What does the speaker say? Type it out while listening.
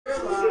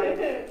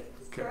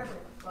Okay.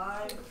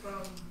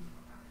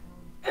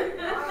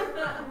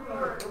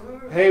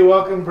 Hey,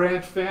 welcome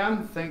Branch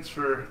fam. Thanks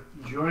for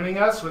joining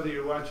us, whether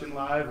you're watching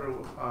live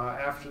or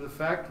after the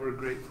fact. We're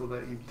grateful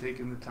that you've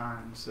taken the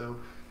time. So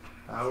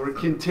we're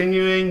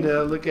continuing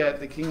to look at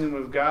the kingdom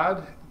of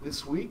God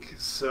this week.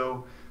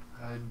 So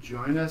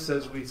join us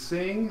as we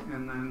sing,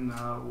 and then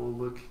we'll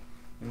look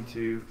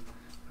into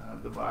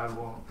the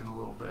Bible in a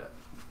little bit.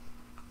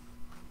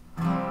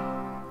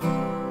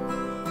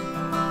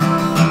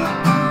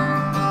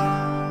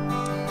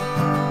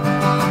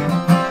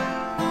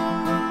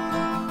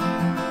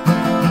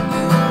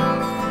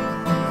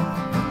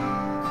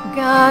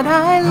 God,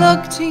 I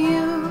look to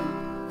you,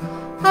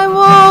 I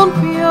won't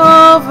be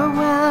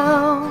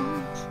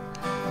overwhelmed.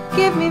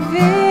 Give me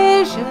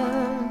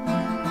vision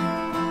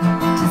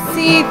to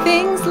see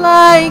things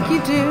like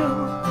you do.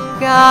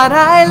 God,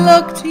 I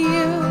look to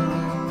you,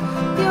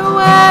 you're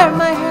where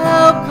my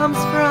help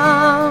comes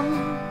from.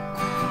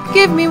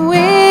 Give me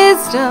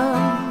wisdom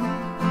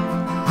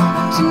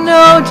to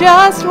know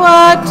just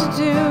what to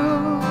do.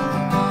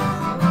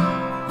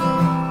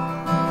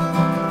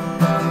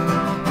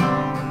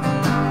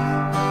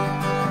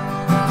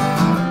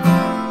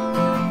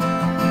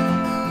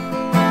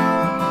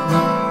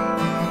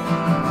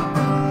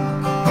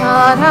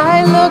 God,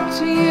 I look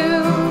to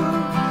you,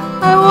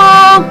 I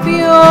won't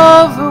be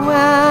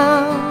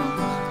overwhelmed.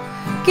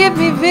 Give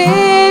me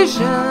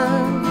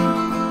vision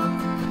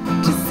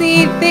to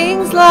see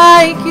things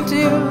like you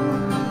do.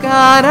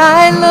 God,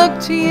 I look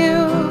to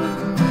you,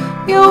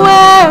 you're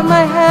where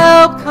my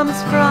help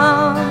comes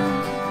from.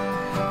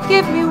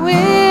 Give me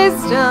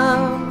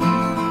wisdom,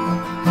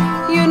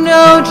 you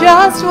know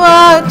just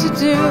what to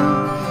do.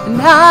 And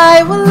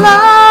I will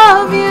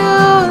love you,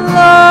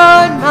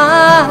 Lord,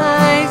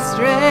 my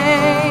strength.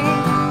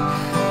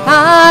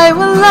 I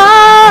will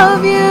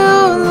love you,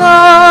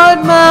 Lord,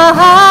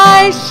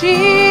 my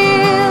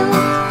shield.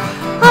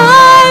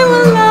 I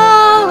will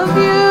love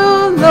you,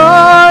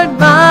 Lord,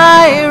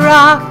 my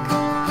rock.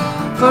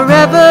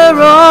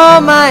 Forever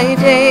all my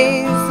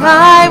days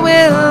I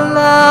will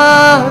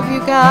love you,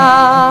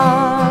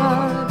 God.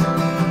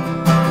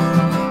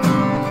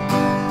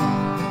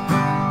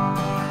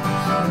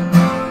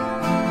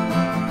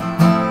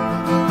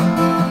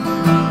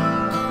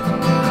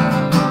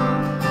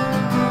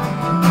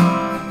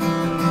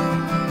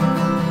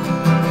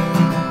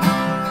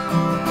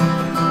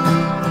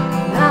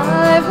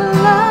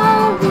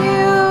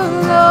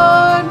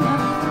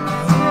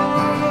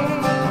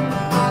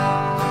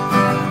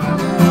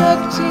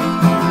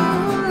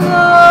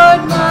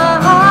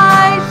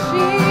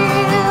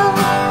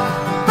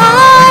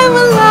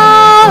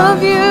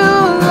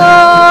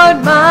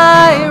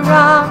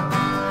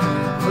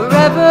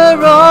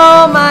 Forever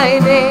all my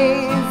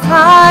days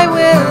I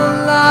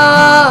will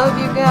love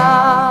you,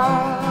 God.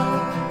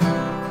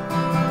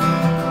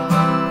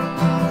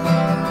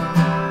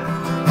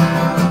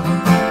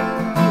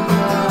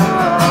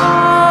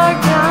 Our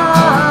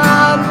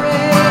God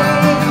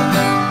reigns.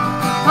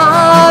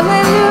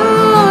 Hallelujah.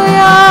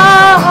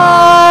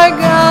 Our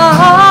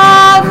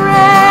God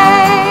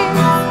reigns.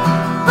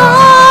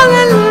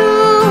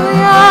 Hallelujah.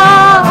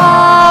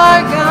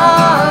 Our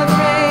God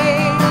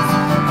reigns.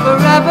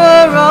 Forever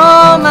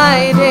all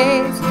my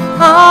days,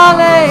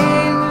 hallelujah.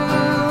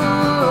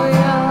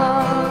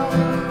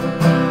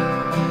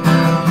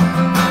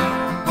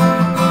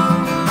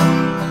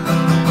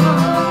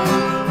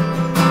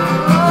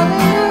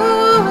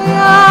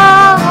 Hallelujah,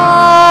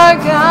 our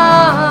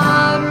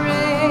God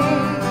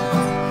reigns.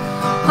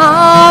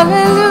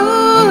 Hallelujah,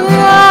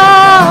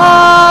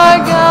 our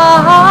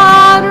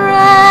God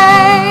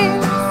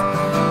reigns.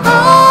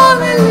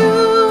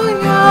 Hallelujah,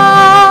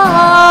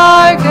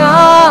 our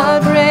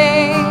God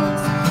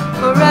reigns.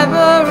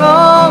 Forever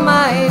all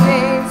my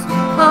days,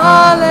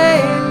 hallelujah.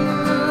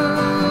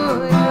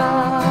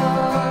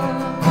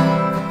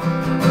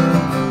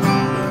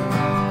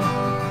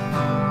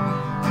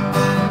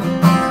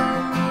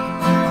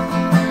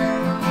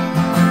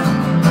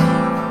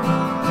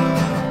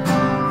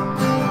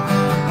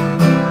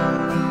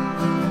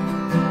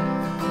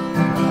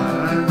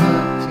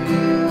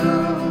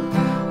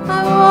 I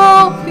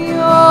won't be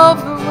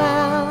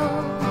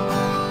overwhelmed.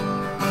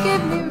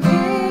 Give me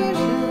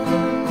vision,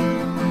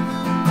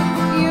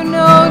 you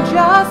know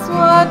just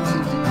what to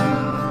do.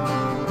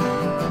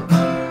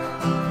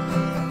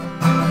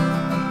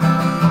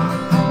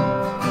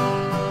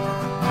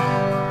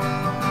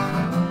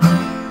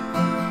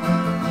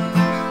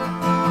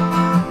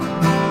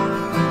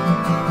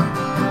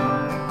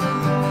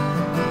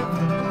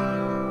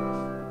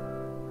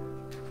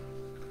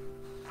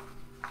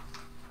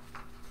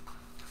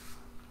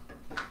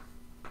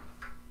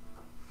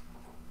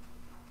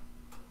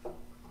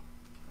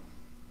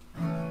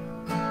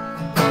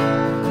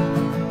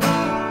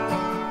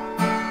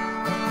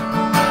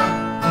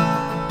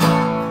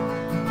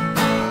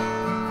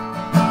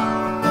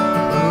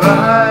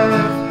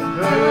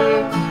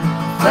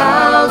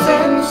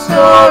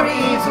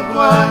 Stories of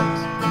what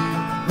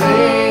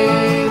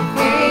they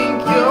think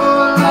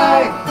you're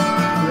like,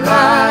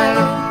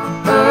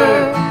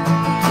 earth,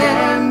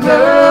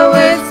 tender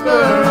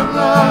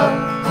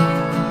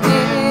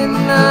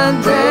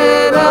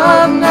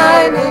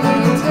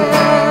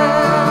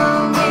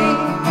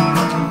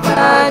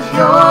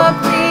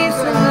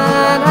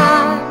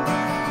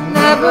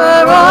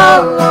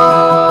never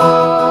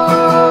alone.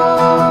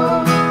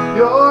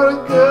 You're a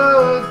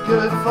good,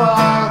 good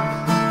Father.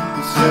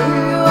 It's who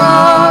you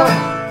are.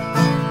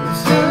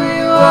 It's who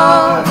you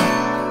are.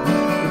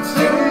 It's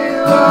who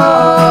you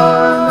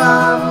are. And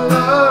I'm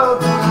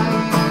loved by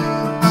you.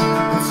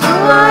 It's who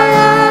I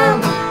am.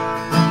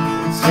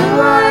 It's who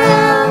I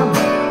am.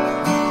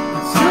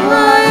 It's who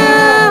I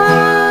am.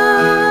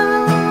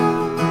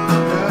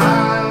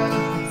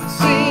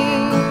 See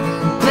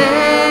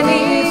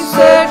many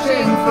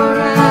searching for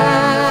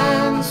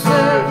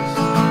answers,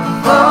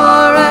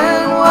 far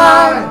and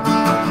wide.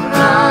 But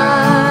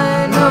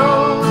I know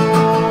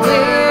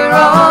we're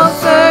all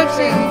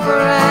searching for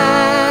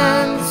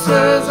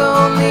answers.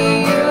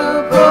 Only you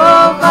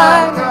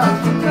provide.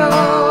 You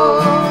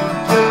know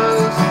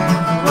just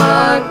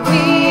what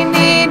we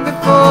need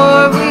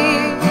before we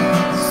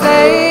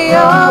say a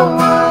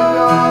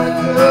word.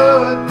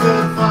 Good,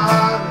 good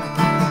Father.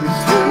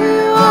 It's who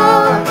you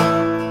are.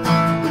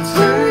 It's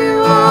who you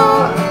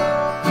are.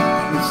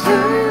 It's who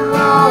you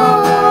are.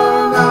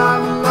 And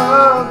I'm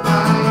loved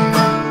by you.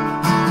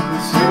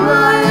 It's who I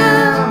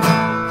am.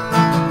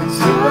 It's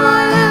who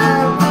I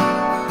am.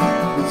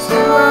 It's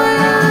who I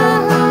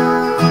am.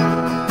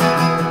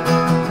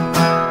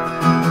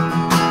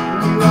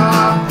 You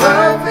are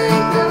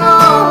perfect in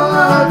all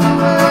of your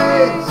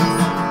ways.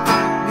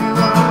 You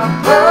are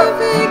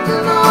Perfect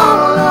in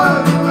all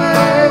of your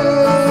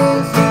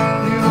ways.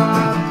 You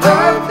are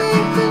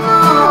Perfect in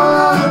all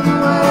of your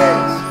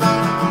ways.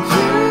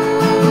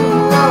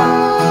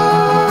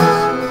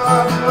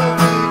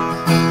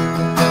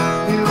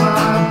 You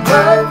are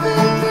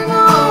perfect in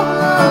all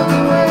of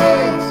your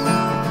ways.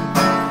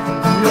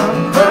 You're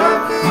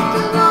perfect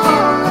in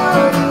all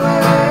of your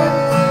ways.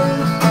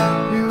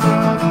 You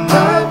are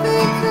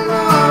Perfect in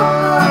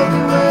all of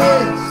your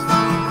ways.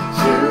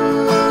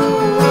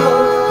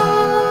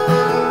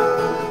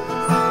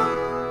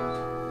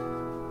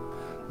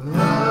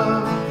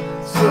 love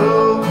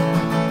so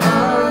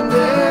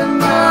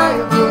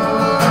Undeniable.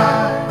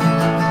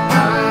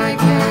 I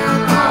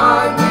can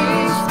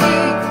hardly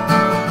speak.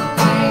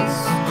 It's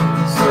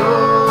so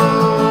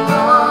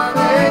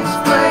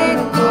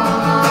unexplainable.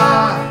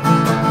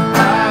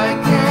 I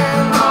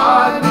can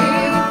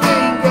hardly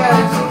think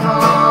as you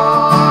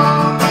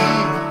call me.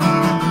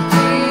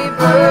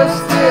 Deeper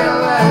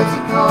still as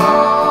you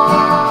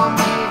call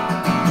me.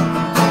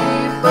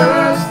 Deeper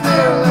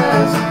still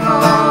as you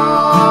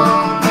call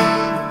me.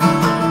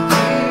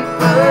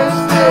 Deeper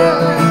still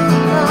as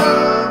you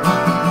love.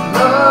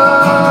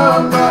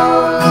 Love,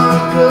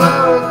 love,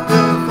 good,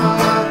 good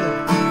Father.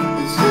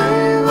 it's who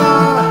you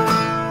are.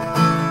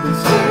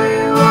 It's who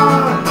you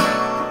are.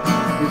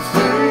 It's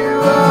who you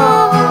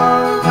are.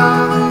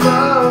 I'm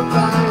loved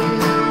by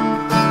you.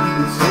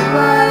 It's who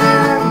I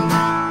am.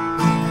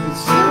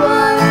 It's who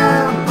I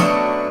am.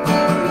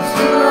 It's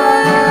who I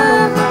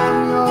am.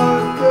 You're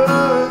a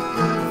good,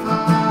 good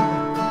Father.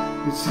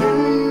 It's who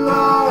you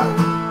are.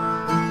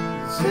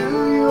 It's who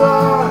you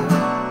are.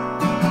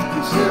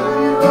 It's who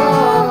you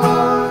are.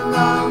 And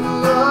I'm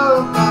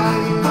loved by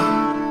you.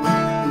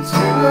 It's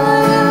who I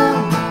am.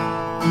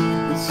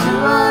 It's who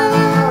I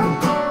am.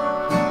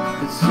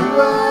 It's who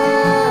I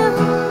am.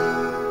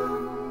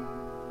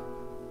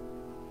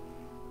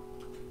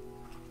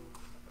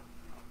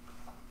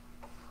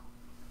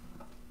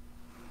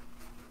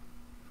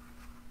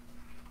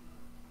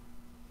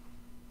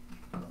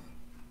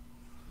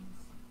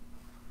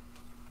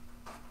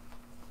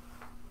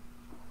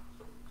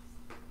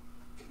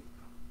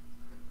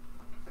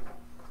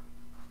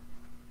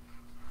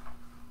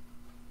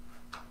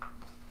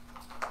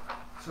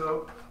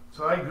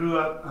 So I grew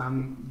up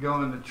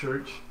going to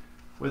church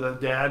with a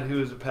dad who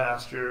was a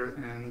pastor,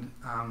 and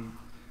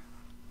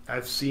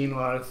I've seen a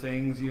lot of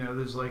things. You know,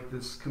 there's like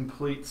this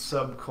complete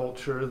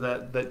subculture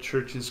that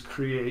churches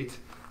create,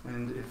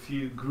 and if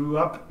you grew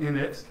up in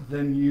it,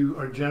 then you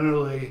are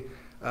generally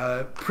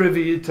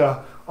privy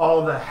to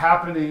all the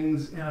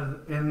happenings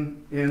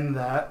in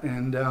that.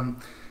 And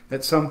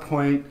at some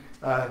point,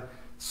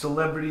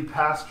 celebrity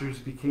pastors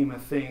became a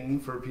thing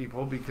for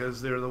people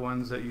because they're the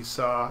ones that you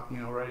saw, you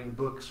know, writing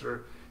books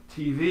or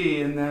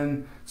TV. And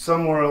then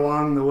somewhere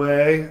along the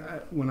way,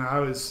 when I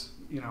was,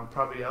 you know,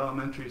 probably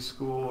elementary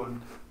school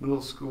and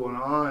middle school and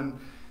on,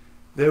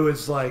 there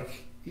was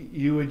like,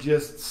 you would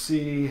just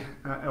see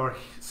or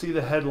see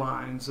the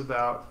headlines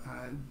about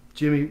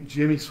Jimmy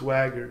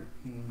Swaggart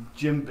and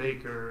Jim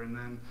Bakker, and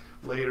then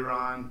later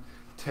on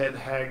Ted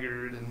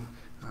Haggard and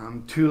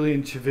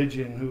Tullian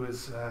Tchividjian, who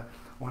was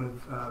one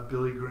of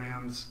Billy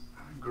Graham's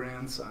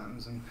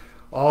grandsons, and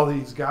all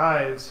these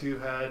guys who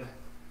had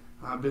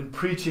been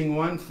preaching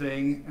one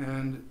thing,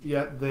 and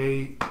yet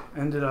they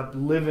ended up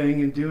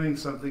living and doing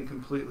something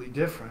completely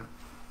different.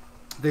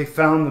 They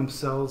found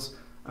themselves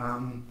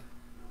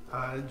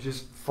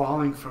just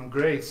falling from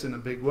grace in a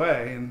big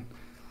way. And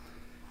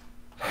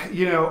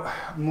you know,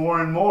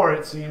 more and more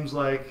it seems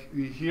like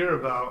we hear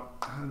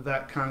about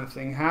that kind of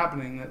thing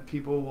happening, that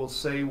people will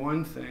say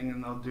one thing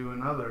and they'll do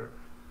another.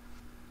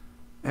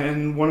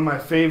 And one of my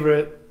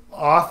favorite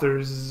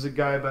authors is a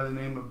guy by the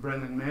name of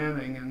Brennan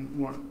Manning, and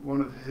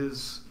one of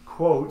his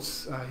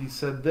quotes, he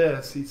said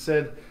this. He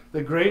said,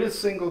 "The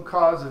greatest single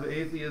cause of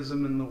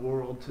atheism in the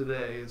world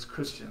today is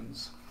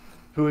Christians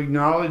who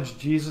acknowledge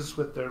Jesus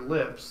with their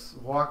lips,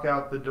 walk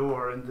out the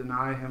door, and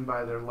deny him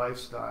by their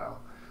lifestyle.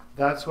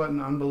 That's what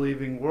an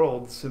unbelieving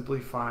world simply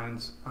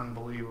finds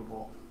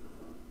unbelievable."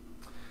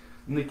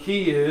 And the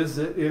key is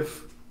that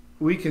if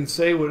we can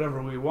say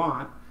whatever we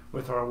want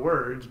with our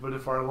words, but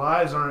if our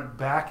lives aren't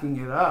backing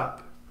it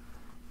up,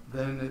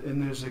 then,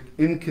 and there's an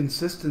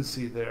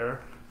inconsistency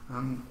there,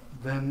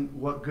 then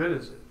what good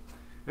is it?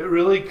 It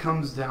really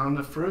comes down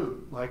to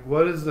fruit. Like,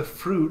 what is the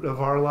fruit of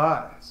our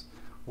lives?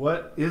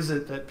 What is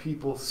it that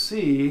people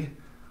see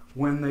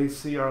when they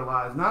see our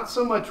lives? Not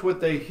so much what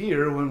they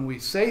hear when we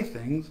say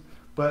things,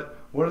 but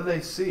what do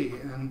they see?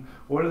 And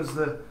what is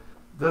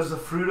does the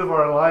fruit of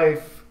our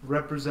life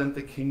represent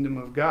the kingdom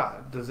of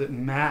God? Does it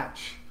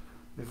match?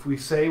 If we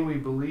say we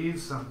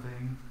believe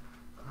something,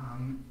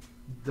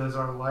 does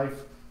our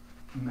life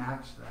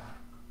match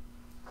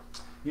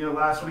that? You know,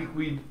 last week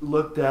we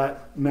looked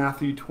at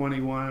Matthew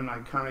 21, and I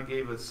kind of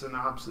gave a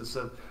synopsis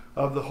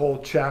of the whole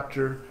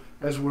chapter.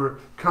 As we're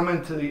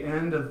coming to the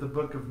end of the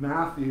book of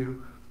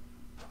Matthew,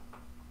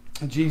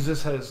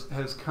 Jesus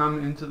has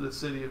come into the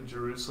city of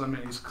Jerusalem,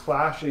 and he's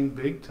clashing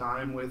big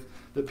time with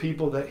the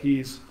people that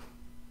he's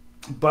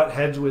butt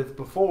heads with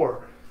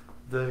before,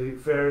 the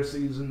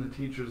Pharisees and the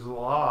teachers of the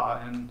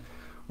law. And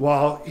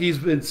while he's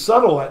been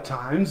subtle at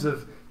times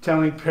of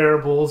telling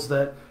parables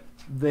that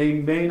they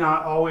may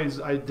not always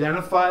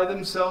identify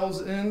themselves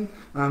in,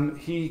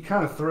 he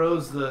kind of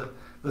throws the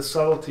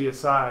subtlety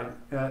aside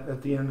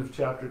at the end of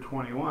chapter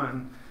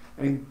 21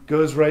 and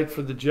goes right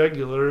for the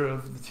jugular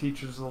of the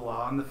teachers of the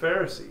law and the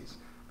Pharisees,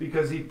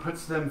 because he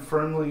puts them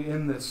firmly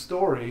in this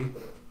story,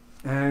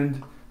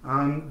 and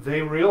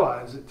they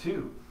realize it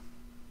too.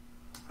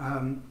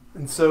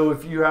 And so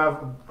if you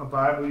have a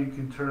Bible, you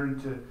can turn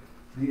to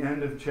the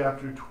end of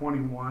chapter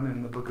 21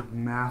 in the book of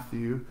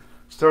Matthew,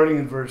 starting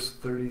in verse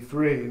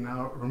 33.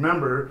 Now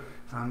remember,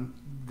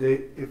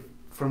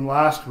 from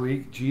last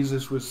week,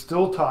 Jesus was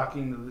still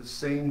talking to the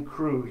same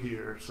crew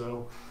here.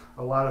 So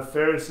a lot of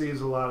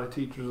Pharisees, a lot of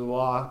teachers of the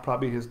law,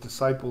 probably his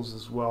disciples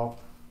as well.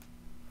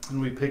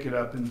 And we pick it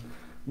up in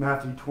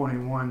Matthew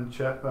 21,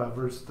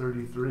 verse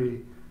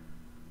 33.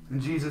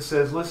 And Jesus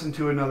says, "Listen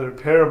to another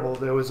parable.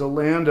 There was a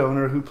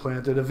landowner who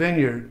planted a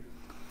vineyard.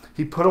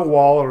 He put a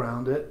wall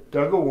around it,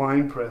 dug a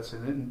wine press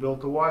in it, and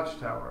built a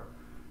watchtower.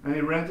 And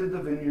he rented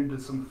the vineyard to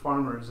some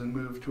farmers and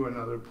moved to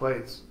another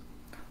place.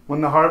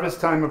 When the harvest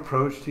time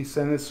approached, he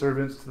sent his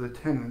servants to the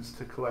tenants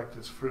to collect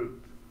his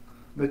fruit.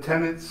 The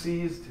tenants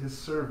seized his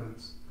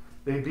servants.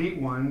 They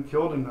beat one,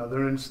 killed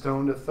another, and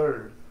stoned a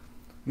third.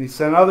 And he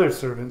sent other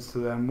servants to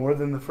them, more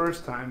than the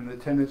first time, and the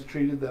tenants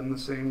treated them the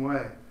same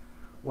way.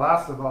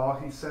 Last of all,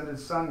 he sent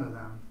his son to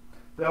them.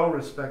 'They'll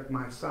respect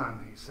my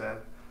son,' he said.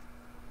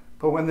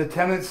 But when the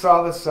tenants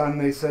saw the son,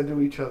 they said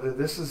to each other,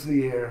 'This is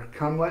the heir.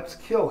 Come, let's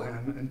kill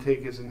him and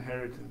take his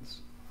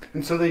inheritance.'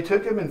 And so they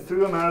took him and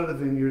threw him out of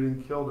the vineyard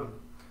and killed him.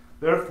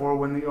 Therefore,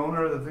 when the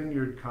owner of the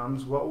vineyard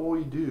comes, what will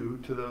he do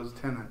to those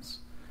tenants?"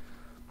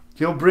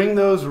 "He'll bring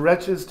those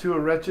wretches to a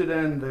wretched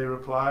end," they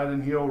replied,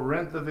 "and he'll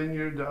rent the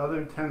vineyard to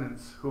other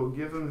tenants who will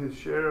give him his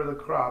share of the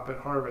crop at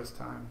harvest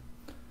time."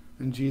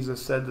 And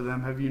Jesus said to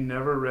them, "Have you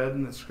never read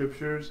in the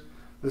scriptures,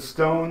 'The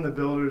stone the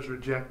builders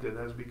rejected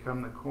has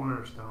become the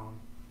cornerstone'?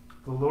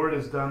 The Lord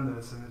has done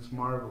this, and it's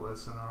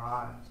marvelous in our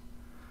eyes.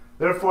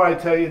 Therefore I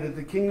tell you that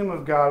the kingdom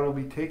of God will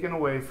be taken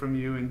away from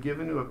you and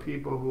given to a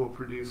people who will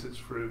produce its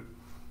fruit.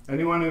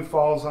 Anyone who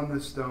falls on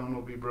this stone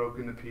will be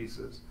broken to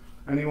pieces.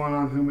 Anyone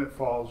on whom it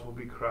falls will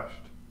be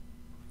crushed."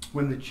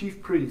 When the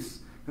chief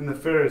priests and the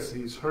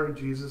Pharisees heard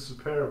Jesus'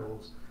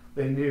 parables,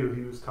 they knew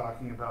he was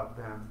talking about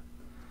them.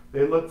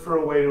 They looked for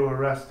a way to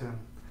arrest him,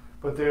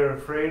 but they were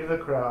afraid of the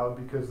crowd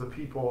because the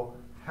people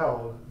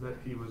held that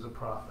he was a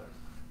prophet.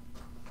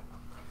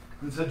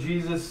 And so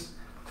Jesus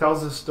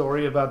tells a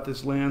story about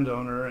this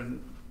landowner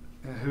and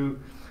who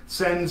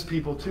sends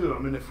people to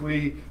him. And if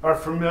we are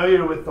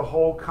familiar with the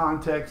whole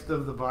context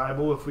of the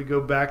Bible, if we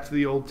go back to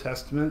the Old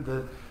Testament,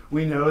 that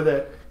we know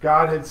that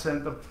God had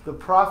sent the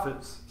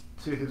prophets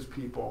to his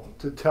people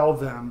to tell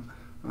them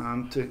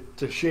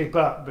to shape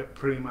up,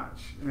 pretty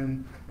much,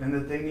 and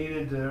that they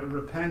needed to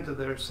repent of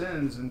their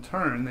sins and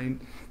turn.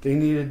 They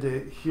needed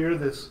to hear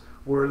this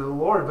word of the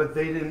Lord, but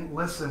they didn't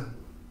listen.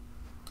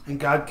 And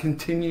God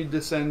continued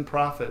to send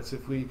prophets.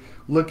 If we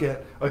look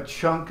at a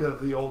chunk of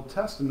the Old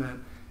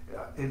Testament,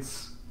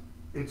 it's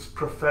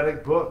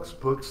prophetic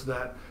books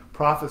that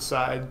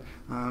prophesied,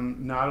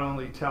 not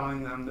only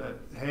telling them that,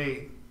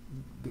 hey,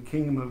 the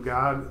kingdom of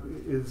God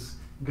is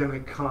going to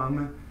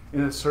come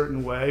in a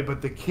certain way,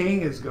 but the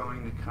king is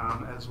going to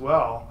come as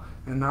well,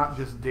 and not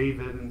just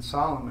David and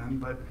Solomon,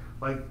 but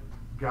like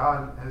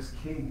God as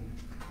king.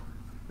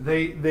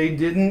 They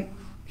didn't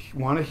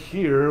want to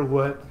hear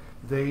what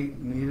they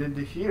needed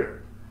to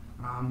hear.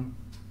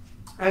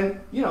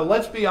 And,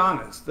 let's be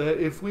honest, that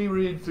if we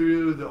read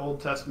through the Old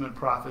Testament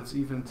prophets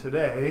even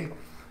today,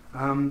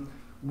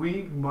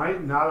 we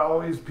might not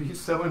always be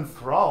so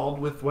enthralled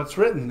with what's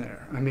written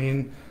there. I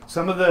mean,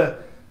 some of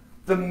the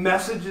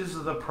messages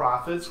of the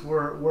prophets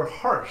were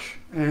harsh.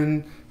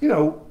 And,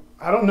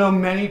 I don't know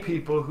many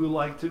people who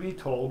like to be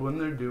told when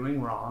they're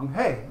doing wrong,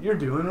 hey, you're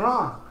doing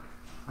wrong.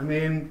 I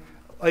mean,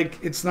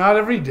 it's not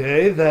every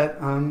day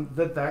that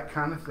that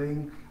kind of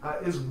thing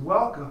is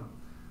welcome.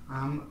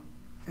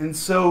 And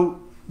so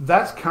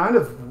that's kind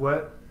of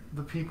what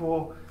the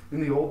people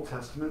in the Old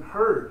Testament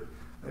heard.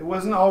 It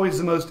wasn't always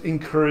the most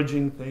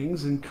encouraging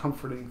things and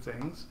comforting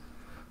things.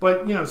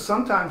 But,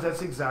 sometimes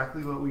that's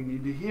exactly what we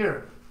need to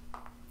hear.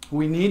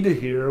 We need to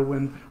hear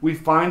when we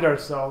find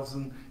ourselves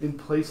in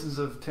places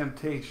of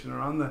temptation or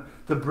on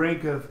the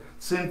brink of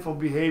sinful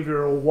behavior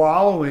or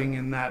wallowing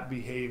in that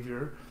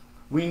behavior.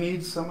 We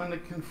need someone to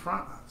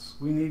confront us.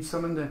 We need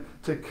someone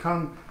to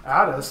come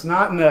at us,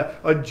 not in a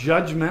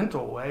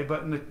judgmental way,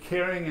 but in a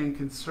caring and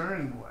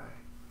concerning way.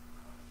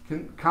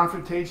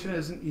 Confrontation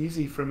isn't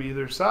easy from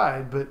either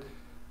side, but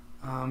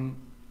I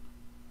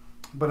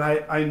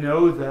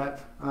know that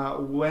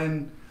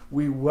when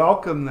we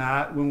welcome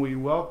that, when we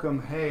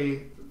welcome,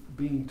 hey,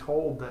 being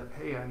told that,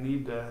 hey, I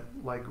need to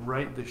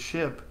right the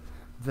ship,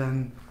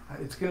 then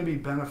it's going to be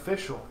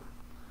beneficial.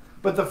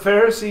 But the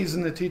Pharisees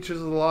and the teachers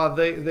of the law,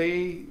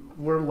 they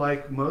were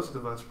like most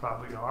of us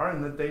probably are,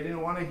 and that they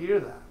didn't want to hear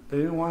that. They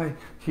didn't want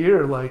to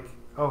hear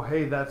oh,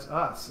 hey, that's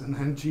us. And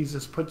then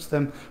Jesus puts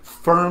them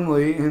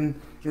firmly in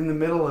the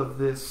middle of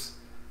this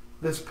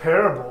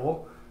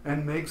parable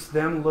and makes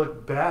them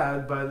look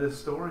bad by the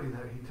story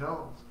that he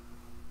tells.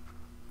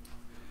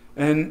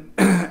 And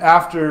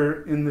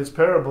after, in this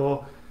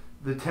parable,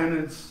 the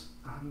tenants,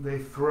 they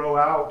throw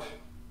out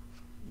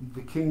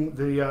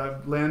the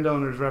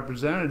landowner's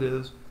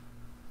representatives.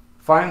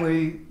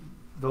 Finally,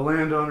 the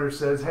landowner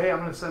says, hey, I'm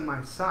going to send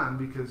my son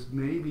because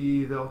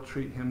maybe they'll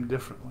treat him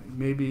differently.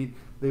 Maybe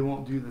they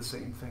won't do the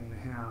same thing to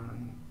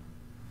him.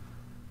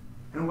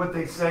 And what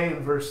they say in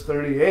verse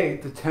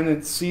 38, the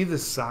tenants see the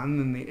son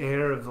and the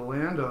heir of the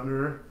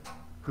landowner,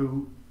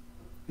 who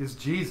is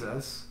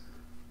Jesus,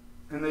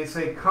 and they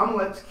say, come,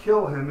 let's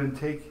kill him and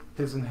take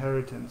his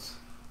inheritance.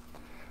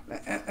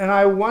 And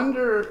I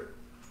wonder,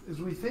 as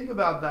we think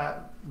about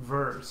that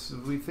verse, as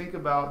we think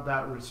about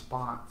that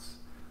response,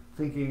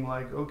 thinking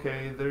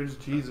okay, there's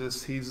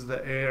Jesus, he's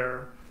the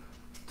heir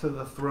to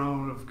the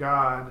throne of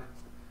God,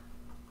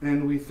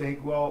 and we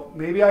think, well,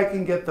 maybe I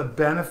can get the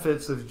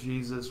benefits of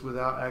Jesus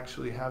without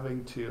actually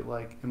having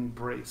to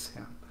embrace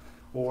him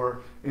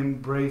or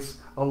embrace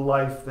a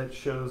life that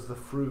shows the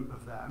fruit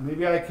of that.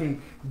 Maybe I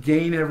can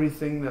gain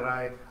everything that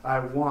I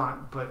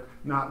want, but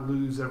not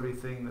lose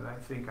everything that I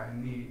think I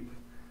need.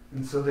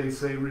 And so they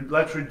say,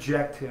 let's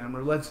reject him,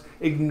 or let's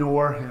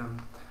ignore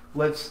him.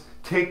 Let's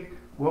take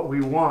what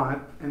we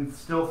want and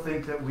still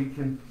think that we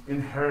can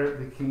inherit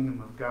the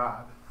kingdom of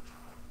God.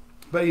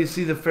 But you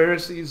see, the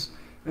Pharisees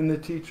and the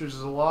teachers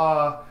of the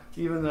law,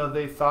 even though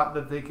they thought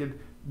that they could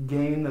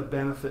gain the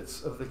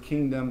benefits of the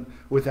kingdom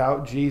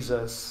without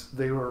Jesus,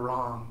 they were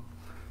wrong.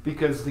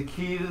 Because the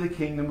key to the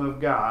kingdom of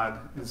God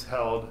is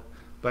held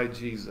by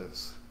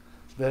Jesus.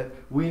 That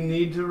we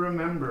need to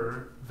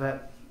remember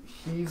that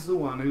he's the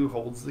one who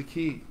holds the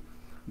key.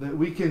 That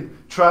we can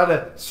try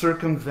to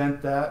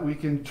circumvent that. We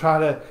can try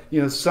to,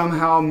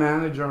 somehow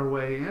manage our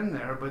way in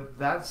there, but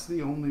that's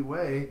the only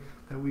way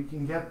that we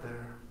can get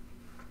there.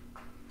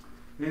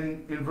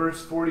 In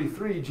verse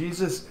 43,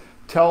 Jesus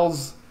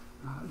tells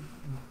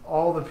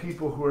all the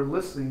people who are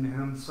listening to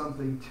him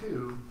something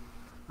too.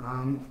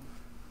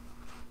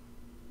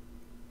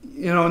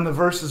 In the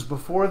verses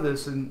before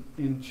this,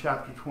 in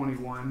chapter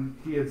 21,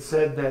 he had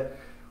said that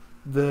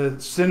the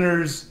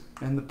sinners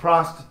and the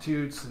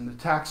prostitutes and the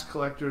tax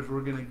collectors were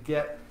going to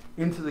get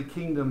into the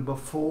kingdom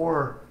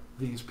before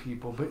these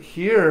people. But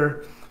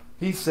here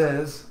he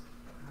says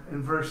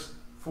in verse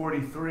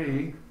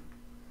 43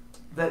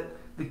 that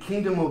the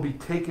kingdom will be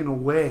taken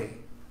away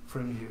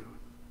from you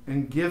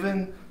and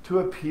given to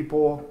a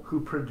people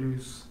who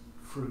produce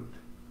fruit.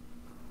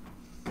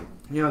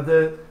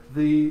 The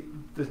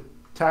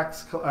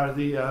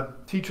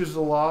teachers of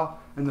the law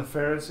and the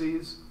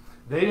Pharisees,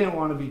 they didn't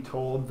want to be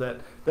told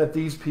that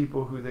these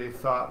people who they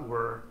thought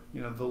were,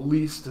 the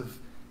least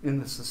in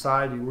the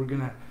society were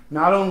going to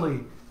not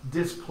only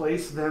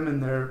displace them in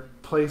their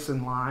place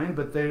in line,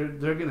 but they're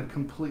going to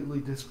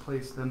completely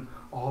displace them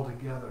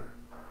altogether.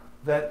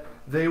 That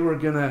they were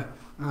going to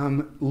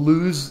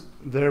lose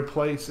their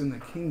place in the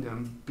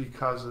kingdom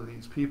because of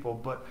these people.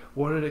 But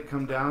what did it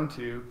come down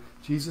to?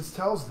 Jesus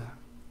tells them.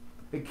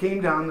 It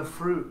came down to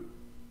fruit.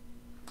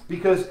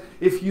 Because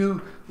if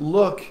you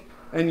look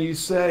and you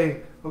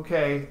say,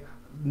 okay,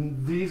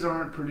 these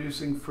aren't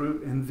producing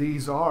fruit and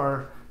these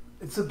are,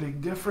 it's a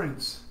big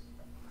difference.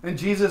 And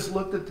Jesus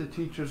looked at the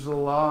teachers of the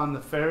law and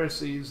the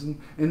Pharisees, and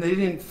they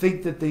didn't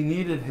think that they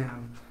needed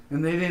him.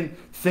 And they didn't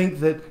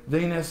think that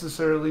they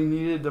necessarily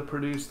needed to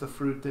produce the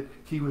fruit that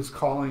he was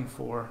calling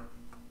for.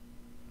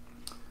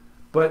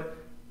 But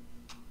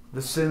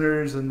the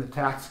sinners and the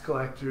tax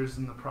collectors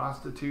and the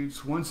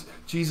prostitutes, once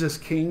Jesus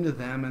came to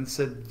them and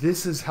said,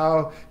 this is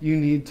how you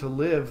need to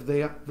live,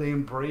 they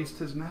embraced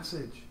his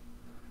message.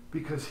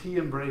 because he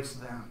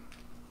embraced them.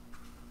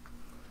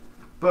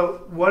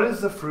 But what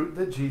is the fruit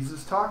that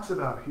Jesus talks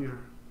about here?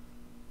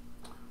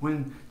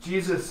 When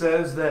Jesus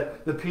says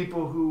that the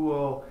people who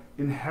will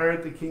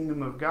inherit the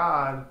kingdom of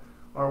God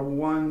are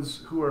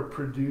ones who are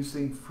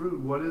producing fruit,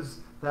 what does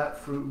that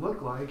fruit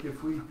look like?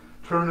 If we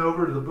turn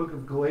over to the book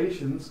of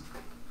Galatians,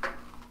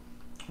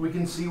 we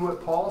can see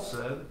what Paul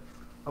said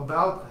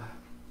about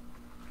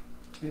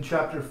that. In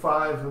chapter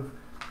 5 of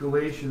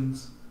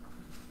Galatians,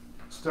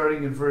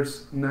 starting in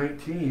verse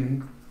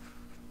 19,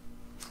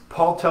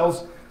 Paul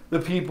tells the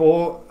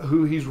people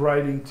who he's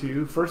writing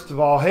to, first of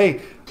all,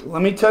 hey,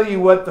 let me tell you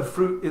what the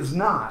fruit is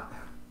not.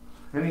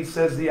 And he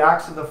says the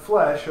acts of the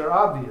flesh are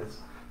obvious: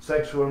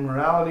 sexual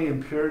immorality,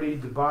 impurity,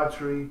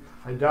 debauchery,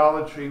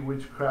 idolatry,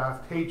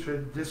 witchcraft,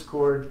 hatred,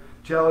 discord,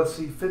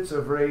 jealousy, fits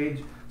of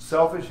rage,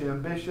 selfish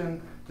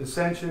ambition,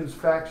 dissensions,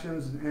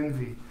 factions, and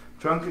envy,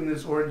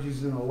 drunkenness,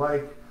 orgies, and the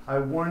like. I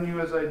warn you,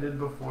 as I did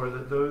before,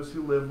 that those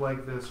who live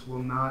like this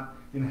will not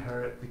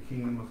inherit the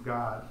kingdom of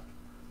God.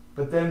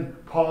 But then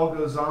Paul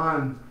goes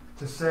on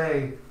to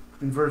say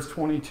in verse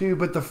 22,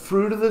 but the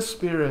fruit of the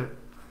Spirit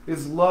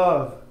is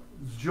love,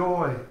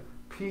 joy,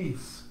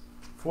 peace,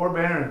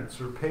 forbearance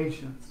or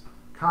patience,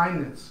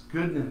 kindness,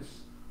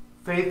 goodness,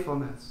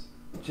 faithfulness,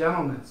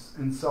 gentleness,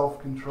 and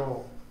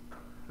self-control.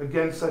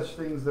 Against such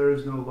things there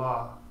is no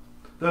law.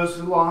 Those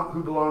who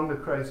belong to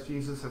Christ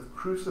Jesus have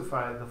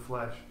crucified the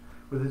flesh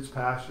with its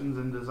passions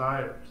and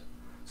desires.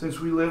 Since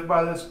we live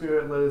by the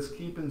Spirit, let us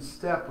keep in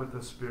step with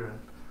the Spirit.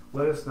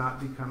 Let us not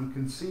become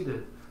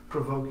conceited,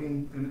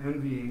 provoking and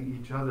envying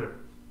each other.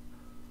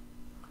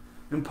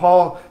 And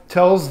Paul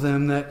tells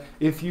them that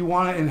if you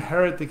want to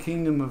inherit the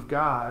kingdom of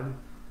God,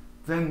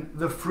 then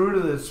the fruit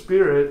of the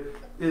Spirit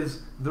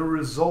is the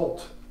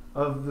result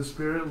of the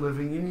Spirit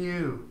living in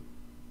you.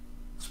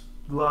 It's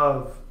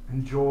love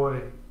and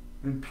joy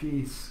and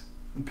peace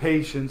and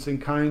patience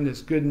and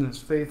kindness, goodness,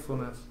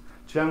 faithfulness,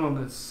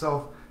 gentleness,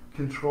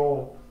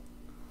 self-control.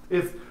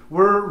 If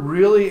we're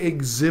really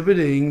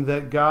exhibiting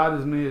that God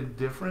has made a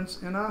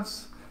difference in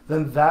us,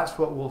 then that's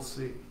what we'll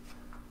see.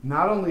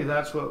 Not only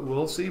that's what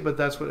we'll see, but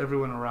that's what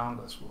everyone around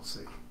us will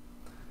see.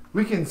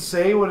 We can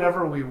say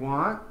whatever we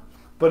want,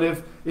 but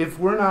if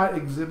we're not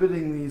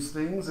exhibiting these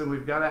things, then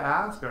we've got to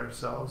ask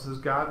ourselves, has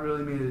God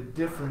really made a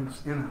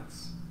difference in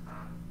us?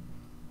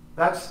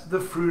 That's the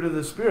fruit of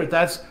the Spirit.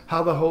 That's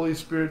how the Holy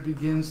Spirit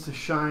begins to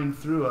shine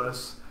through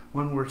us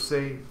when we're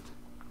saved.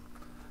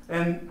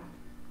 And,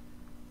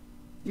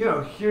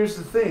 here's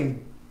the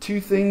thing. Two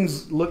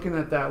things looking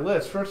at that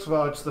list. First of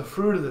all, it's the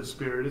fruit of the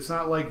Spirit. It's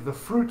not like the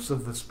fruits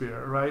of the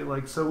Spirit,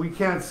 right? So we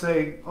can't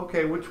say,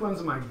 okay, which ones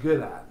am I good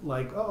at?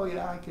 Oh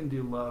yeah, I can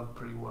do love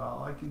pretty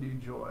well. I can do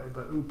joy.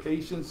 But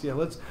patience, yeah,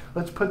 let's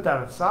put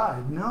that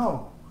aside.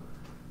 No.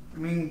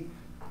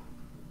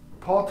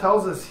 Paul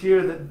tells us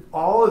here that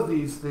all of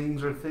these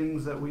things are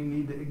things that we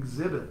need to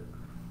exhibit.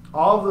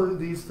 All of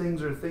these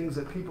things are things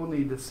that people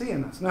need to see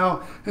in us.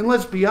 Now, and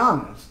let's be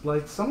honest,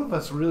 some of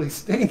us really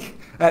stink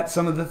at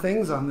some of the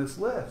things on this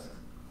list.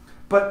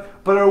 But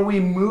are we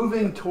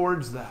moving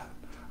towards that?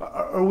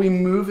 Are we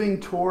moving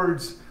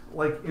towards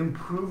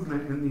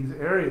improvement in these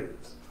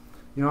areas?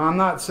 I'm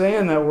not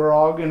saying that we're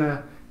all going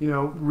to,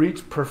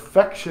 reach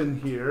perfection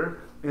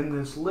here in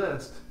this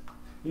list.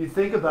 You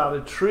think about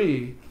a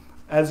tree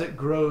as it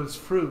grows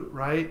fruit,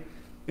 right?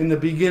 In the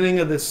beginning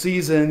of the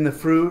season, the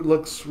fruit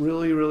looks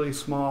really, really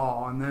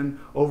small. And then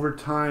over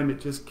time, it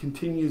just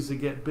continues to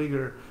get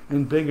bigger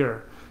and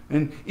bigger.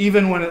 And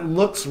even when it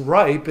looks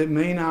ripe, it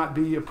may not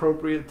be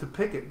appropriate to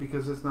pick it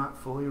because it's not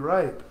fully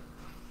ripe.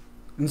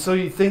 And so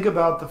you think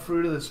about the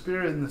fruit of the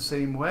Spirit in the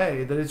same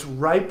way, that it's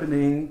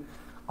ripening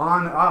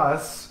on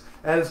us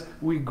as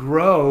we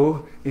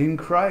grow in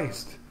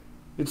Christ.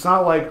 It's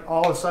not like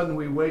all of a sudden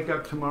we wake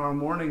up tomorrow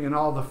morning and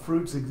all the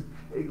fruit's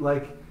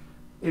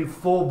in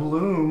full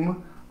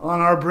bloom on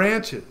our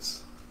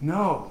branches.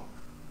 No,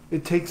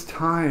 it takes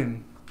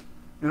time.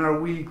 And are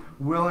we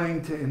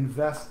willing to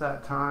invest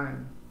that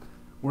time?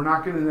 We're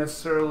not going to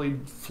necessarily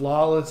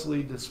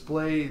flawlessly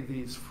display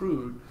these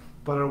fruit,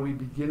 but are we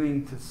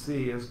beginning to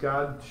see, as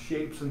God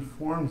shapes and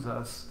forms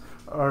us,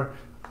 are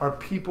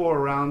people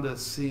around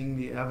us seeing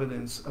the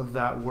evidence of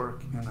that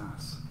work in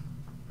us?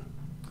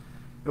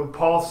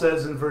 Paul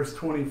says in verse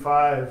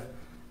 25,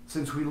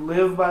 since we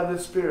live by the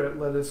Spirit,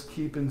 let us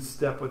keep in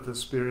step with the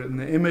Spirit. And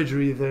the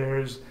imagery there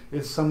is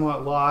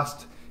somewhat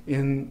lost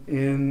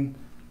in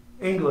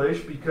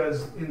English,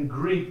 because in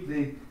Greek,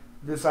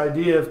 this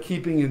idea of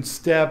keeping in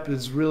step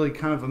is really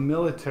kind of a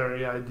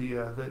military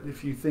idea. That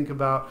if you think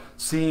about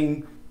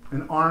seeing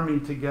an army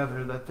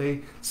together, that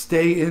they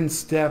stay in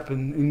step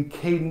and in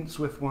cadence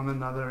with one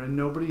another, and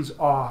nobody's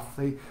off.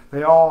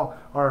 They all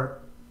are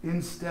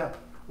in step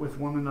with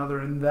one another.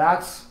 And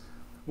that's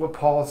what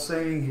Paul's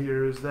saying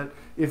here, is that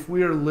if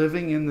we are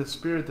living in the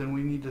Spirit, then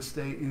we need to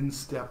stay in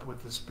step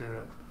with the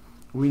Spirit.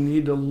 We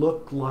need to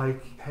look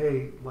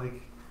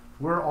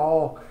we're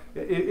all...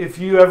 If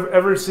you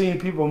ever seen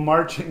people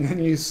marching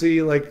and you see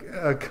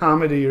a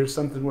comedy or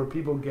something where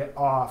people get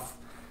off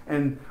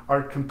and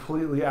are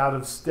completely out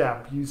of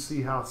step, you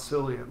see how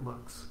silly it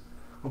looks.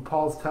 Well,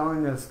 Paul's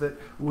telling us that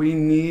we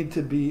need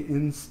to be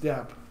in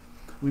step.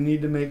 We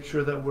need to make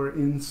sure that we're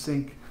in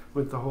sync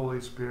with the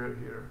Holy Spirit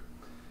here.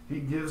 He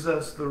gives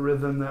us the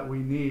rhythm that we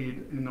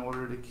need in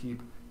order to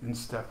keep in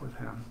step with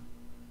him.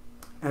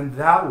 And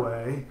that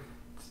way,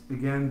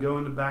 again,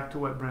 going back to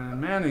what Brennan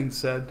Manning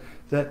said,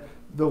 that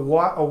a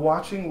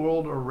watching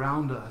world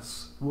around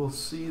us will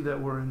see that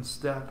we're in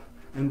step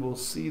and will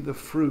see the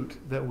fruit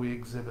that we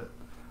exhibit.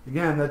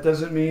 Again, that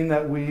doesn't mean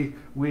that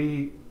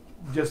we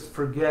just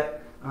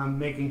forget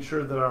making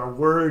sure that our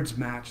words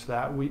match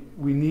that. We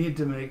need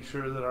to make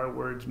sure that our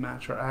words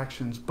match our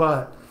actions,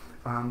 but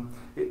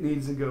it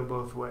needs to go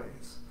both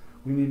ways.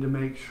 We need to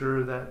make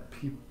sure that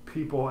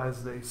people,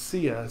 as they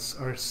see us,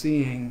 are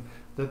seeing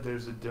that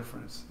there's a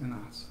difference in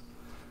us.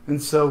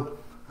 And so,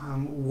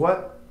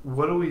 what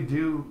do we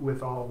do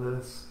with all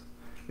this?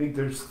 I think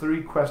there's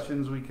 3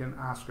 questions we can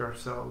ask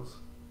ourselves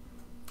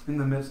in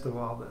the midst of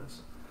all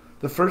this.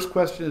 The first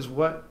question is,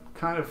 what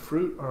kind of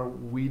fruit are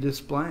we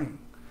displaying?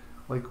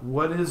 Like,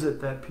 what is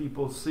it that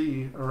people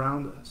see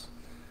around us?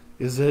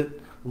 Is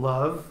it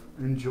love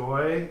and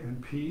joy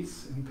and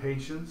peace and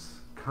patience,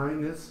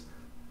 kindness,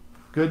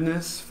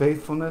 goodness,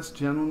 faithfulness,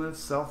 gentleness,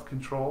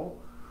 self-control?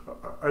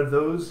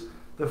 Is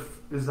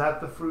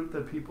that the fruit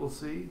that people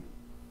see?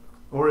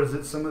 Or is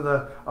it some of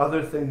the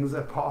other things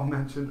that Paul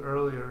mentioned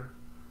earlier?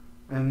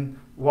 And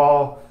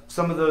while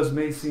some of those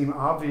may seem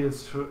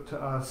obvious to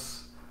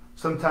us,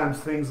 sometimes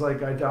things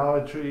like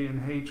idolatry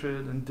and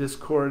hatred and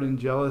discord and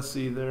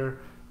jealousy, they're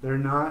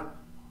not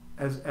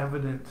as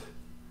evident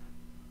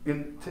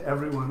to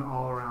everyone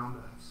all around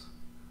us.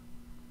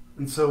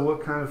 And so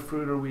what kind of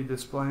fruit are we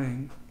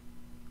displaying?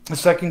 The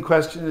second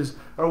question is,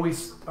 are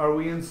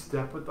we in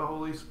step with the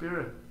Holy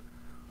Spirit?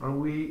 Are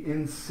we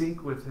in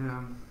sync with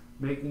him,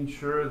 making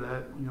sure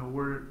that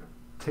we're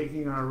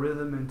taking our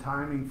rhythm and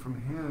timing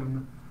from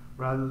him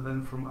rather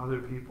than from other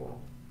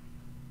people?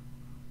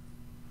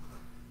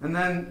 And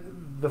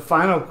then the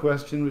final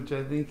question, which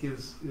I think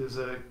is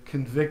a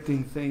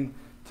convicting thing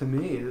to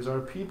me, is,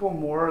 are people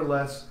more or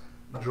less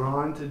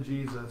drawn to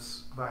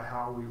Jesus by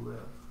how we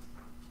live?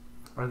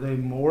 Are they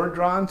more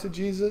drawn to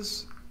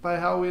Jesus by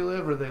how we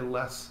live, or are they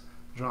less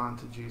drawn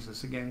to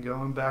Jesus? Again,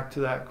 going back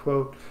to that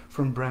quote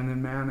from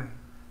Brennan Manning.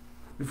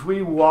 If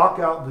we walk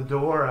out the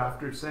door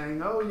after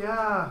saying, oh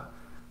yeah,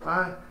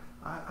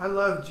 I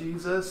love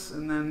Jesus,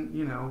 and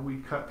then, we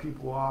cut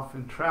people off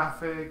in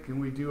traffic and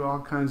we do all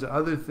kinds of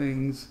other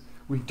things,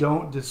 we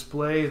don't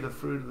display the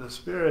fruit of the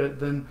Spirit,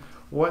 then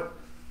what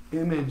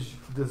image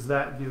does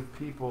that give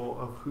people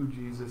of who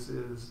Jesus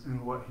is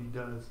and what he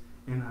does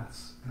in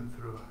us and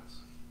through us?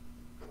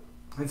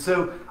 And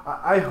so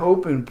I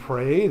hope and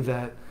pray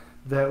that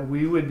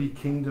we would be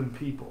kingdom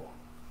people,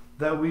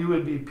 that we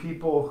would be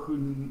people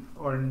who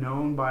are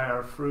known by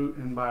our fruit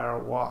and by our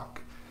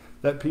walk,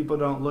 that people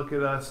don't look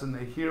at us and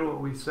they hear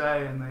what we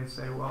say and they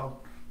say,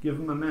 well, give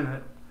him a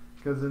minute,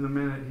 because in a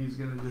minute he's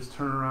going to just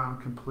turn around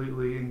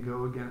completely and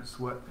go against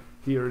what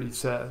he already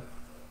said.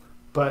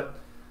 But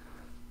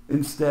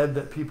instead,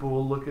 that people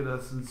will look at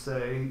us and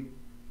say,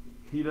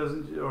 he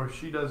doesn't, or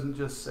she doesn't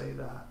just say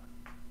that,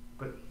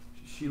 but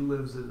she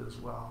lives it as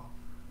well.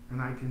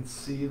 And I can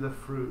see the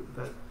fruit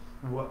that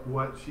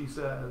what she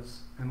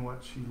says and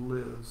what she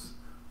lives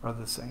are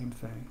the same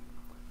thing.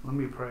 Let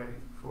me pray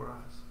for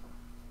us.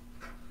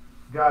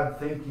 God,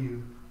 thank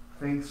you.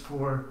 Thanks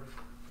for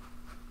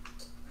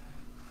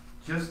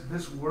just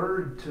this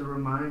word to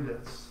remind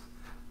us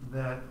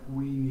that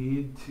we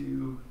need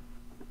to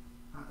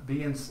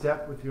be in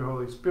step with your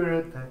Holy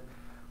Spirit, that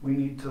we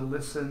need to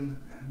listen,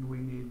 and we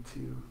need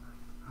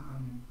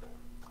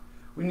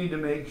to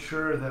make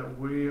sure that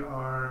we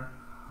are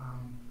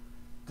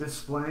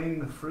displaying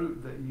the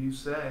fruit that you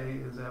say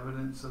is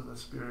evidence of the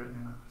Spirit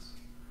in us.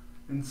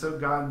 And so,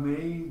 God,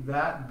 may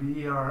that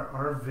be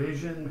our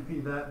vision, may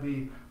that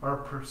be our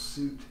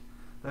pursuit,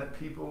 that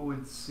people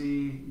would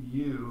see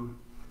you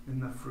in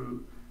the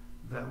fruit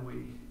that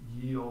we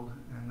yield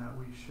and that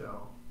we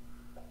show.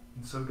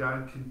 And so,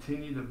 God,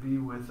 continue to be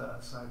with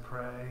us, I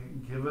pray.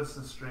 Give us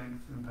the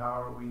strength and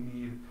power we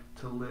need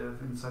to live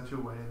in such a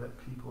way that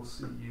people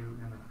see you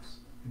in us.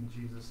 In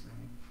Jesus'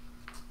 name,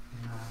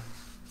 amen.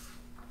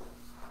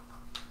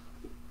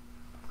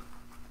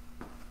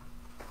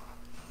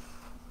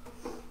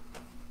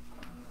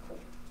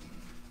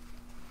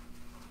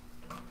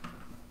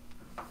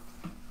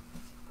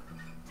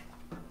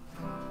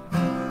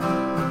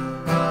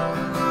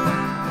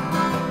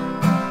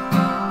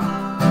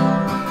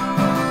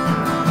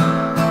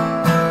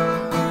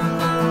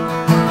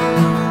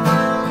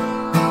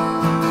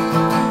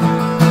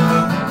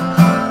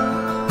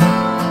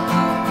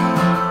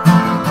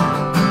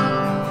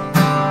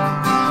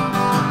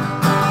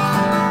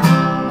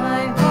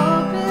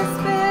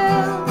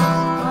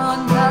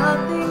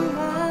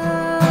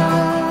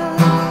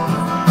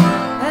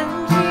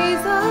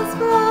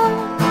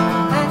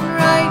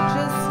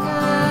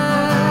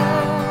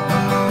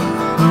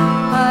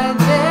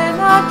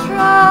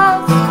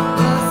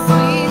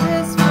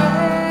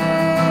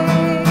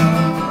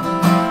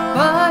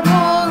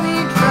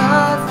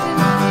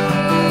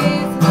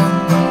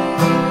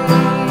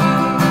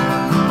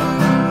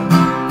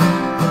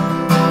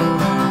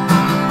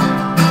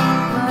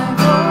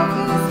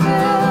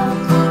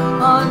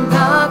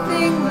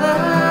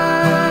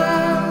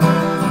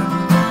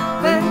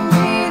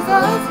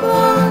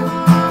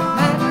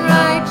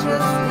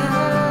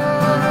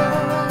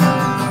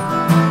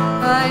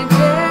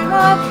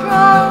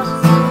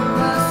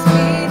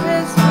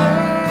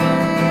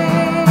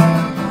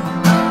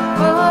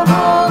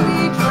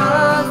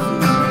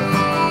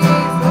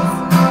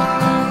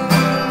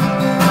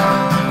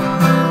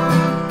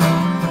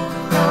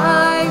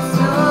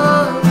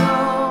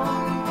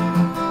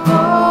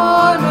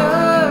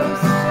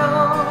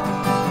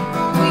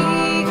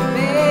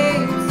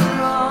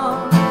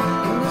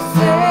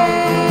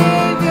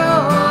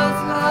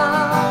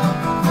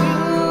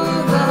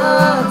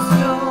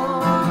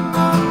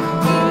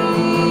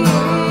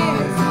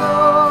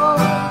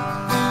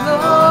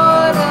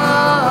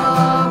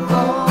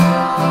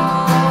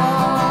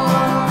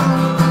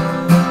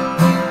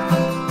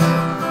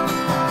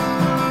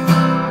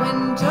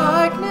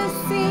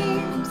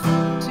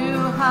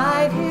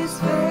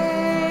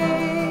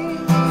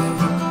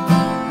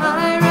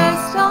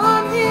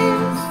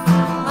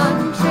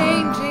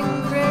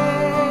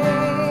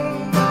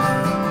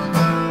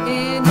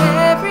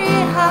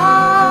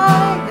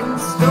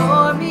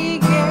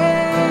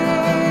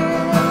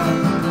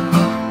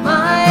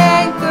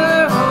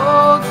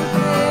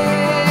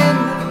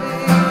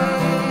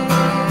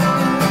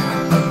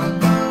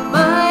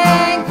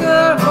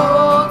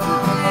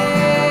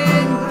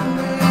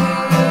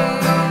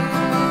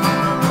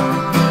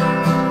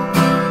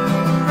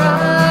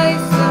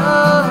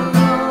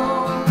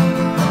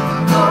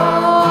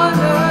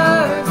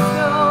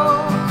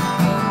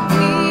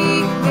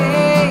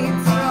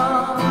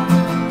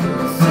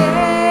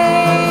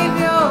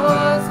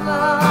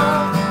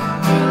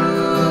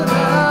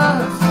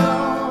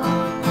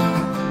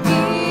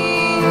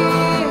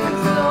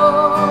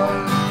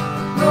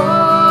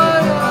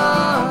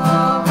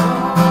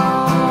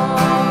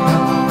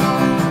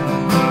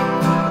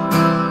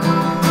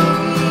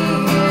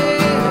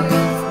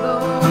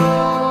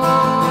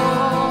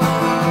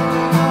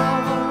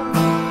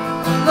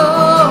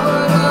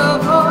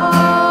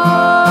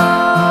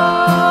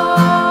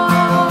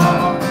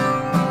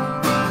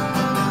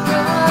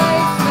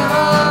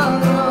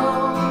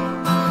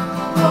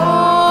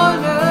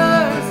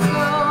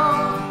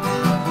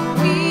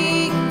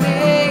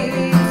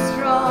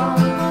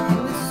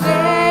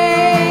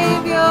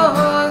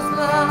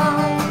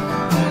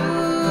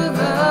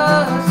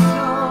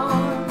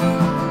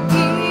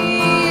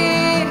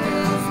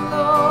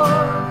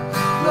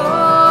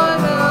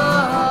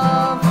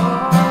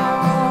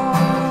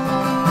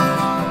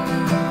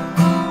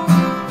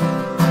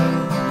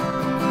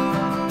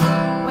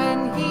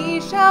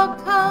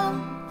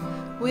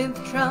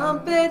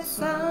 trumpet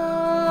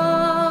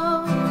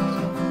sound.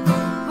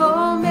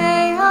 Oh,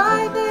 may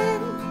I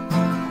then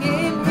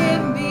in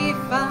him be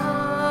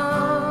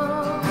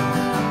found,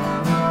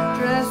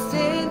 dressed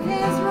in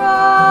his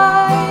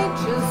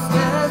righteousness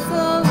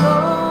alone,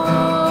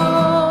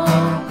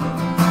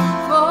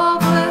 for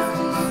blessed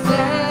to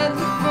stand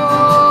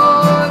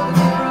before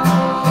the throne.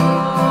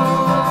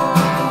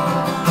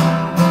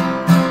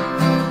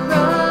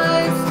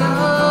 Christ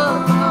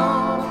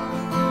alone,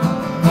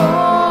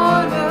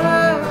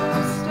 cornerstone,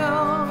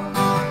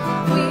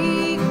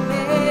 weak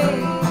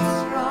made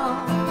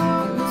strong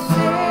in the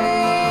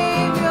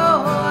Savior's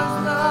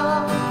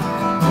love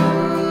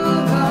through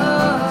the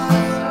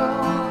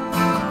storm.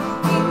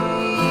 He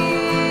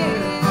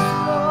is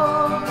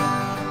Lord,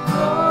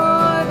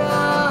 Lord of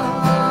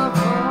all.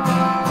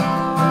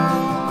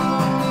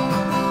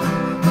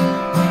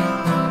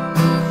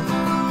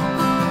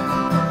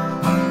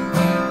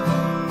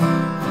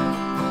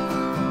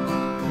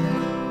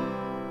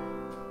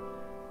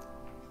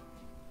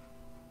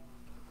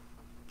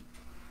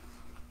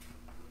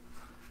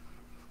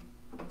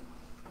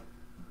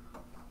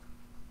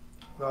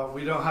 Well,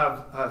 we don't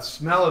have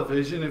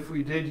smell-o-vision. If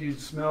we did, you'd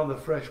smell the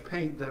fresh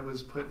paint that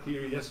was put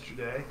here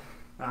yesterday.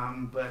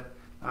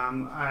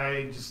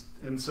 I just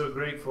am so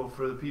grateful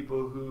for the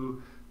people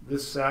who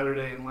this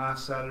Saturday and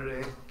last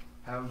Saturday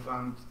have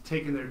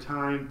taken their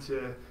time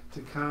to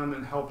come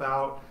and help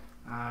out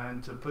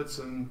and to put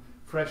some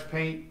fresh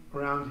paint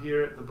around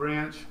here at the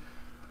branch.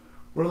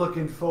 We're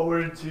looking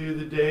forward to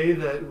the day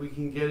that we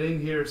can get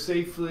in here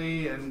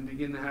safely and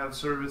begin to have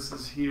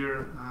services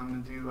here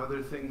and do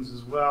other things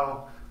as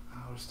well.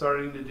 We're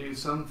starting to do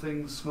some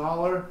things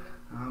smaller,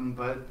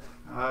 but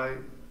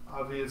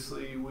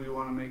obviously we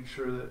want to make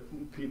sure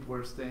that people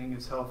are staying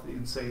as healthy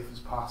and safe as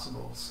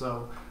possible.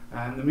 So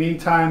in the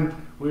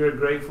meantime, we are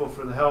grateful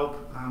for the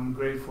help. I'm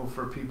grateful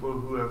for people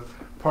who have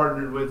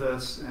partnered with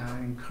us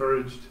and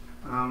encouraged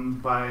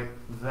by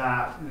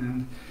that.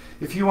 And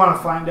if you want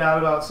to find out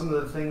about some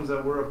of the things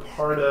that we're a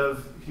part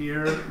of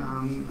here,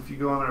 if you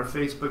go on our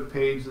Facebook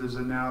page, there's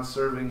a Now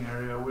Serving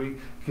area. We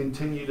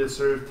continue to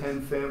serve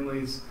 10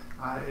 families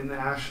in the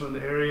Ashland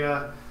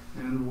area,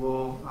 and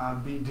we'll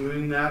be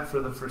doing that for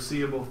the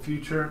foreseeable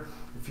future.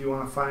 If you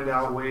want to find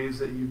out ways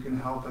that you can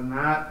help in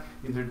that,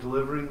 either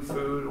delivering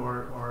food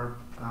or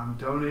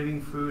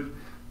donating food,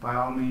 by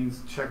all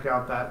means check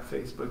out that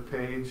Facebook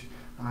page.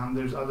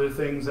 There's other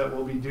things that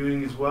we'll be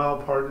doing as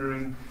well,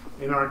 partnering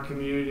in our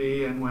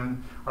community, and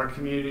when our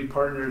community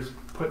partners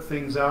put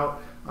things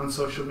out on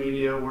social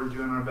media, we're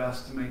doing our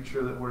best to make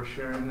sure that we're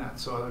sharing that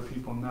so other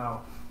people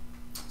know.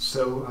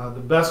 So the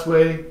best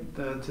way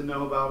to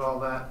know about all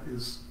that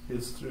is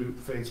through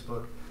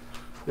Facebook.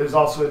 There's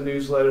also a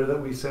newsletter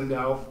that we send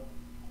out,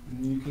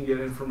 and you can get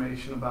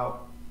information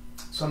about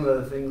some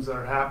of the things that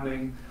are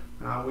happening.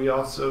 We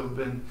also have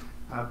been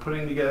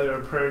putting together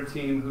a prayer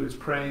team who is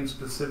praying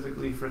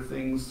specifically for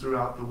things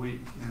throughout the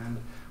week, and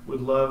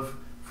would love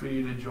for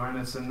you to join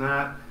us in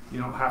that. You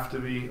don't have to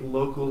be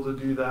local to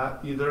do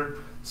that either.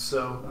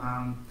 So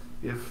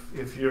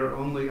if you're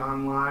only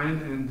online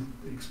and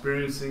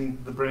experiencing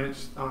the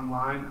branch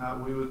online,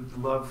 we would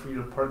love for you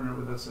to partner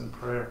with us in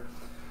prayer.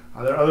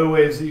 There are other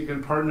ways that you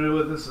can partner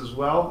with us as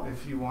well.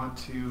 If you want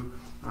to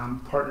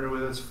partner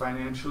with us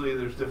financially,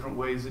 there's different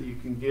ways that you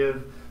can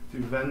give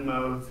through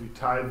Venmo, through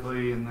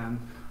Tithely, and then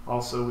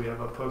also we have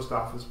a post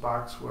office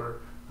box where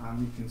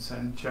you can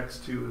send checks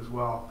to as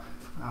well.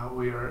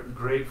 We are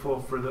grateful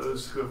for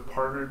those who have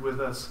partnered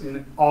with us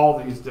in all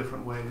these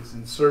different ways,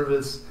 in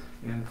service,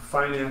 in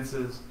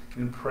finances,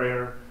 in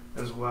prayer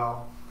as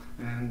well.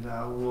 And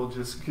we'll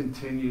just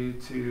continue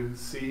to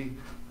see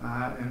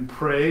and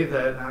pray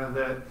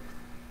that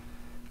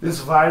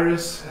this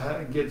virus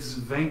gets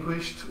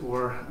vanquished,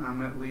 or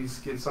at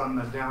least gets on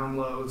the down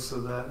low,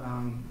 so that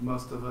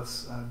most of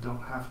us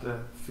don't have to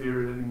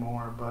fear it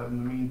anymore. But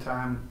in the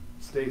meantime,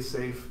 stay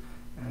safe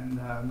and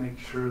make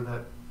sure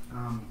that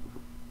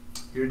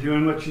you're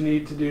doing what you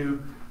need to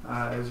do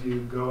as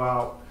you go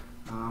out.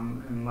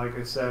 And like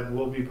I said,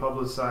 we'll be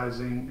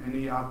publicizing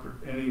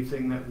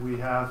anything that we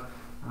have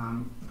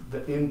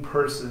in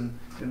person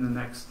in the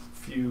next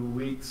few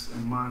weeks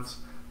and months.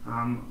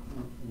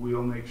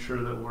 We'll make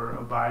sure that we're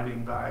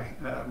abiding by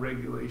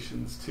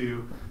regulations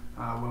too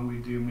when we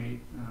do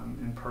meet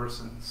in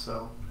person.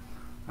 So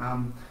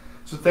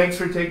thanks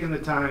for taking the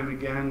time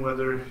again,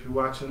 whether you're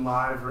watching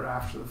live or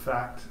after the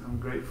fact. I'm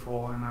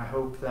grateful, and I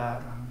hope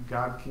that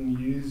God can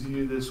use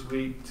you this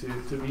week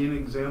to be an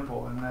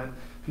example, and that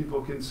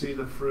people can see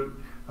the fruit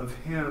of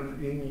Him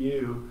in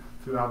you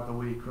throughout the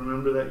week.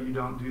 Remember that you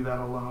don't do that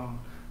alone,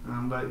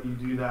 but you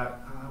do that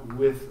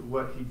with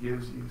what He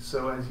gives you.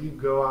 So as you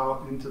go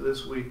out into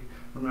this week,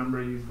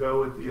 remember you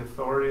go with the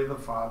authority of the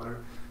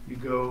Father, you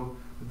go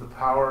with the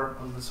power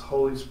of this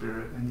Holy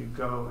Spirit, and you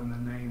go in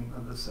the name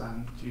of the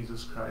Son,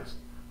 Jesus Christ,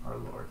 our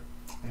Lord.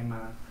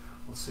 Amen.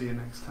 We'll see you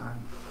next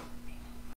time.